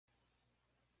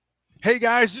Hey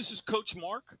guys, this is Coach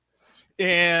Mark,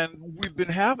 and we've been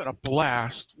having a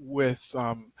blast with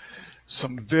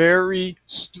some very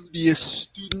studious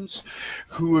students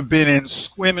who have been in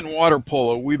swim and water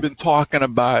polo. We've been talking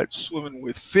about swimming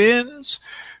with fins.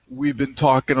 We've been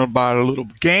talking about a little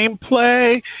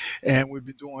gameplay, and we've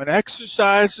been doing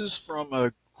exercises from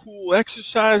a cool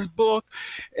exercise book,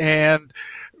 and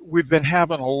we've been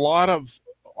having a lot of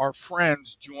our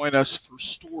friends join us for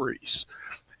stories,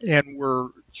 and we're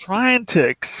trying to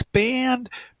expand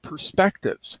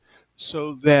perspectives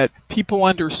so that people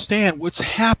understand what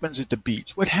happens at the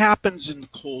beach, what happens in the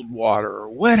cold water,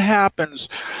 what happens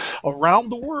around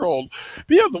the world.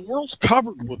 But yeah, the world's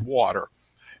covered with water,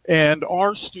 and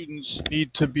our students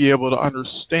need to be able to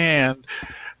understand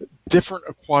different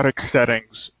aquatic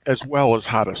settings as well as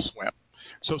how to swim.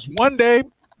 So it's one day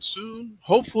soon.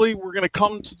 Hopefully, we're going to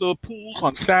come to the pools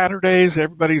on Saturdays.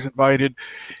 Everybody's invited,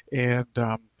 and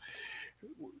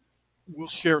we'll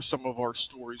share some of our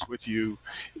stories with you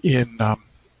in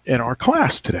our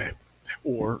class today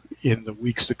or in the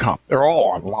weeks to come. They're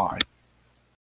all online.